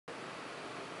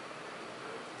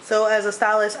So as a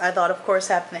stylist, I thought, of course,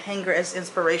 having the hanger as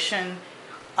inspiration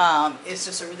is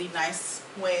just a really nice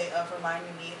way of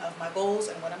reminding me of my goals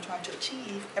and what I'm trying to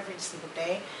achieve every single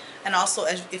day. And also,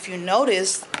 as if you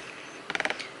notice,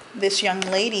 this young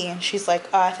lady, and she's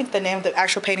like, I think the name of the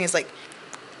actual painting is like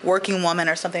Working Woman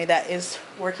or something, that is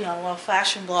working on a little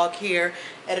fashion blog here,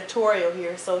 editorial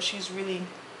here. So she's really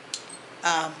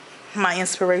my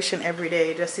inspiration every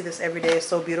day. Just see this every day. It's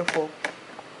so beautiful.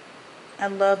 I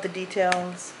love the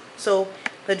details. So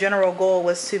the general goal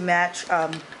was to match,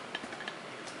 of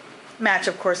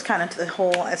course, kind of to the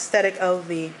whole aesthetic of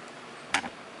the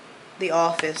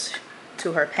office,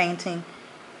 to her painting,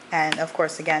 and of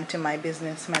course, again, to my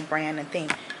business, my brand and theme.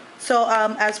 So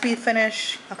as we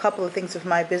finish a couple of things with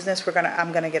my business,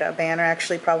 I'm gonna get a banner,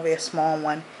 actually probably a small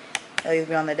one. It'll either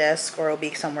be on the desk or it'll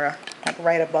be somewhere like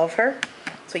right above her.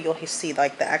 So you'll see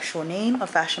like the actual name of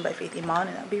Fashion by Faith Iman,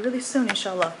 and that'll be really soon,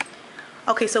 inshallah.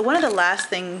 Okay, so one of the last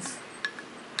things,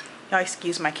 y'all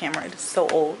excuse my camera, it's so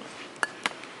old.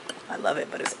 I love it,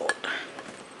 but it's old.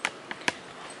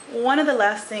 One of the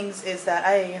last things is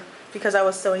that because I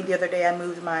was sewing the other day, I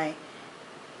moved my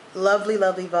lovely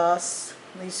vase,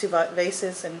 these two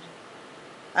vases, and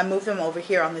I moved them over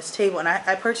here on this table. And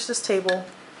I purchased this table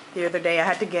the other day. I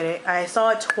had to get it. I saw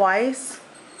it twice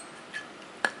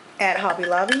at Hobby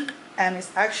Lobby, and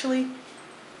it's actually,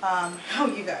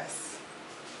 oh, you guys,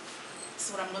 this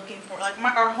is what I'm looking for. Like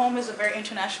our home is a very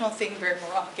international thing, very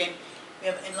Moroccan. We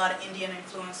have a lot of Indian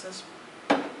influences,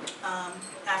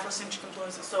 Afrocentric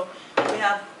influences. So we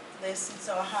have this, and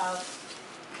so I have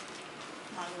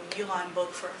my Uline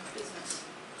book for business.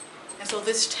 And so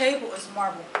this table is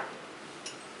marble.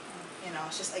 You know,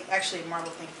 it's just like actually a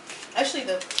marble thing. Actually,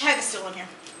 the tag is still in here.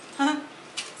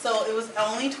 So it was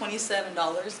only $27,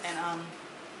 and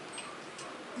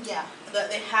yeah,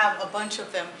 they have a bunch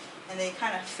of them, and they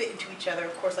kind of fit into each other.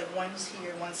 Of course, like one's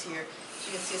here, one's here. So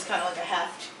you can see it's kind of like a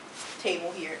half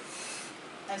table here.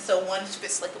 And so one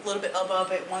fits like a little bit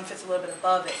above it, one fits a little bit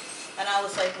above it. And I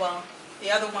was like, well, the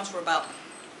other ones were about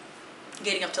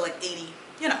getting up to like $80,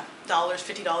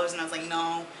 $50, and I was like,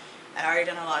 no, I'd already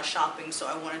done a lot of shopping, so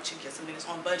I wanted to get something that's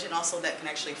on budget and also that can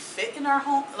actually fit in our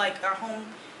home. Like our home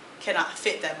cannot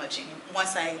fit that much in.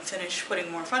 Once I finish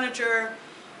putting more furniture,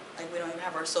 like we don't even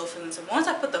have our sofas and stuff. Once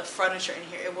I put the furniture in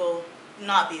here, it will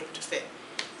not be able to fit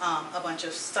a bunch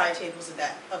of side tables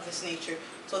of this nature.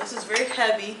 So this is very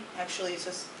heavy. Actually, it's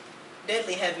just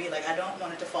deadly heavy. Like I don't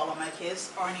want it to fall on my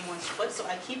kids or anyone's foot, so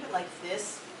I keep it like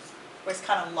this, where it's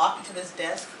kind of locked into this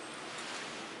desk.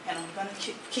 And I'm gonna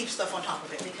keep stuff on top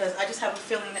of it because I just have a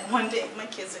feeling that one day my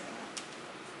kids are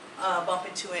gonna bump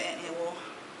into it, and it will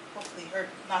hopefully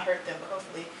not hurt them, but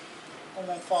hopefully it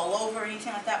won't fall over or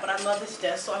anything like that. But I love this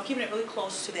desk, so I'm keeping it really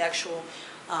close to the actual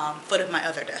foot of my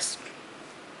other desk.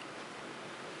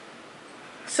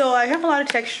 So I have a lot of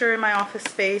texture in my office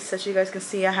space. As you guys can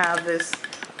see, I have this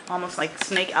almost like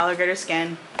snake alligator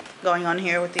skin going on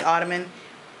here with the ottoman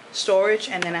storage,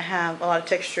 and then I have a lot of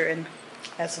texture in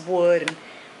as wood and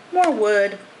more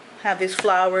wood. I have these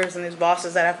flowers and these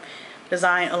vases that I've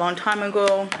designed a long time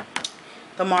ago.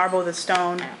 The marble, the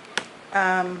stone.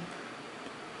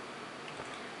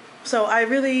 So I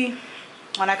really,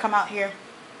 when I come out here,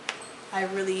 I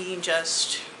really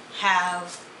just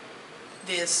have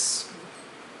this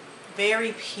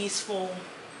very peaceful,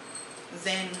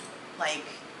 zen, like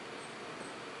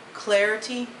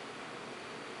clarity,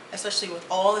 especially with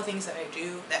all the things that I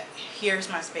do, that here's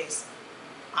my space.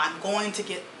 I'm going to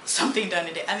get something done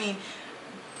today. I mean,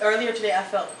 earlier today I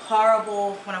felt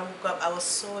horrible when I woke up. I was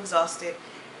so exhausted.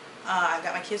 I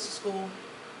got my kids to school,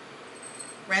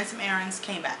 ran some errands,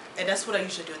 came back. And that's what I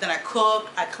usually do. Then I cooked,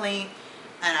 I cleaned,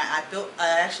 and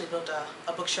I actually built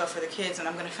a bookshelf for the kids, and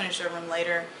I'm going to finish their room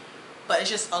later. But it's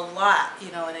just a lot, in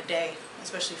a day,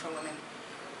 especially for women.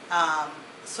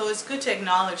 So it's good to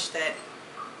acknowledge that,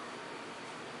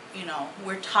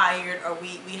 we're tired, or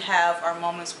we have our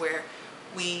moments where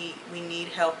we need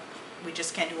help. We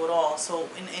just can't do it all. So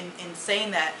in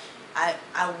saying that,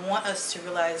 I want us to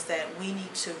realize that we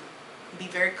need to be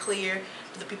very clear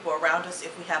to the people around us,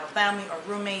 if we have a family or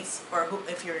roommates, or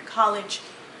if you're in college,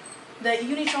 that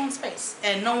you need your own space,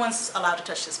 and no one's allowed to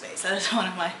touch the space. That is one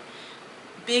of my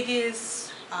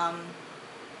biggest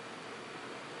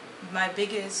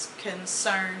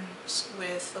concerns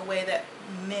with the way that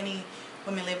many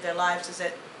women live their lives, is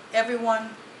that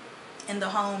everyone in the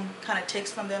home kind of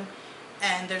takes from them,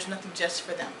 and there's nothing just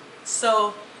for them.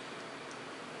 So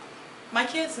my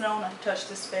kids know not to touch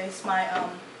this space.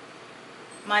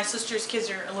 My sister's kids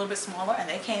are a little bit smaller, and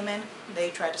they came in, they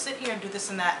tried to sit here and do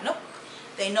this and that. Nope,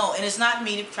 they know. And it's not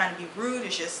me trying to be rude,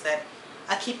 it's just that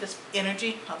I keep this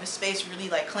energy of this space really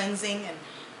like cleansing, and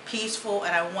peaceful,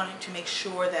 and I wanted to make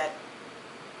sure that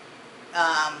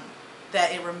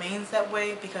that it remains that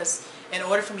way, because in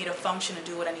order for me to function and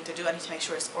do what I need to do, I need to make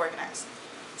sure it's organized.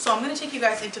 So I'm going to take you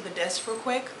guys into the desk real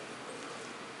quick.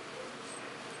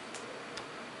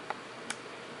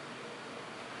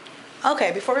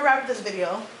 Okay, before we wrap up this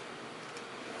video,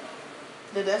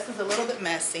 the desk is a little bit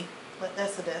messy, but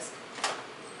that's the desk.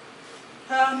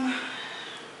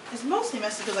 It's mostly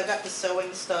messy because I got the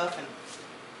sewing stuff and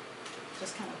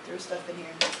just kind of threw stuff in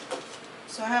here.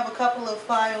 So I have a couple of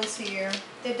files here.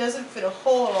 It doesn't fit a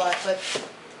whole lot, but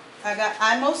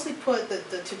I mostly put the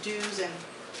to-dos and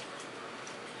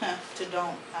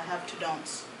to-don't. I have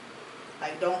to-don'ts.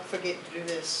 Like, don't forget to do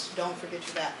this, don't forget to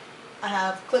do that. I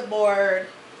have clipboard,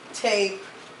 tape,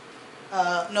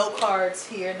 note cards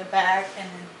here in the back, and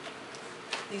then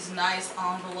these nice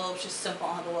envelopes, just simple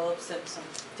envelopes, and some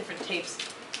different tapes.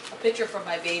 A picture for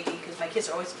my baby, because my kids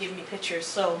are always giving me pictures,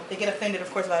 so they get offended,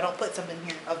 of course, if I don't put something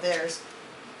here of theirs.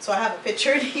 So I have a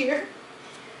picture in here,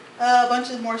 a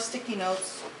bunch of more sticky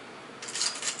notes,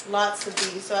 lots of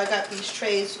these. So I got these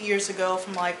trays years ago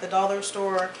from like the dollar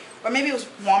store, or maybe it was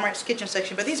Walmart's kitchen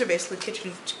section, but these are basically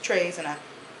kitchen trays, and I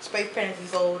spray painted in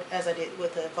gold as I did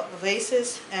with the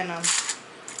vases, and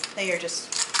they are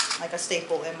just like a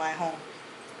staple in my home.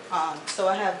 So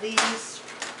I have these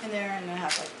in there, and I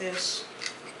have like this.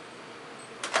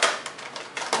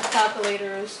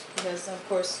 Calculators, because of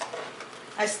course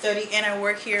I study and I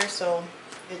work here, so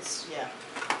it's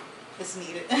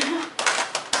needed.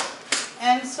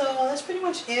 And so that's pretty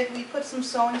much it. We put some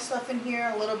sewing stuff in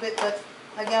here a little bit, but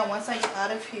again, once I get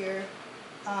out of here,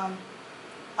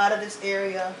 out of this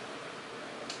area,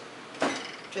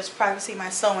 just practicing my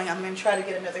sewing, I'm going to try to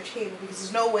get another table, because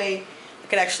there's no way I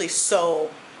could actually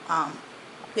sew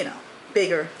you know,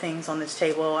 bigger things on this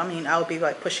table. I mean, I would be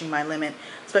like pushing my limit,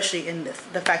 especially in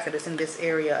the fact that it's in this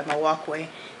area of my walkway.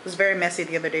 It was very messy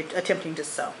the other day attempting to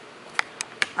sew,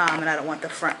 and I don't want the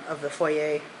front of the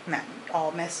foyer not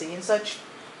all messy and such.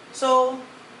 So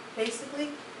basically,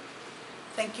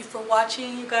 thank you for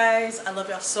watching, you guys. I love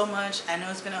y'all so much. I know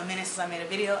it's been a minute since I made a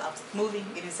video. I was moving,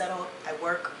 getting settled. I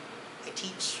work, I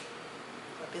teach,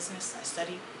 a business, I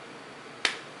study.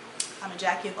 I'm a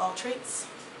Jackie of all trades.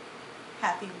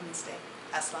 Happy Wednesday.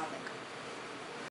 Assalamu alaikum.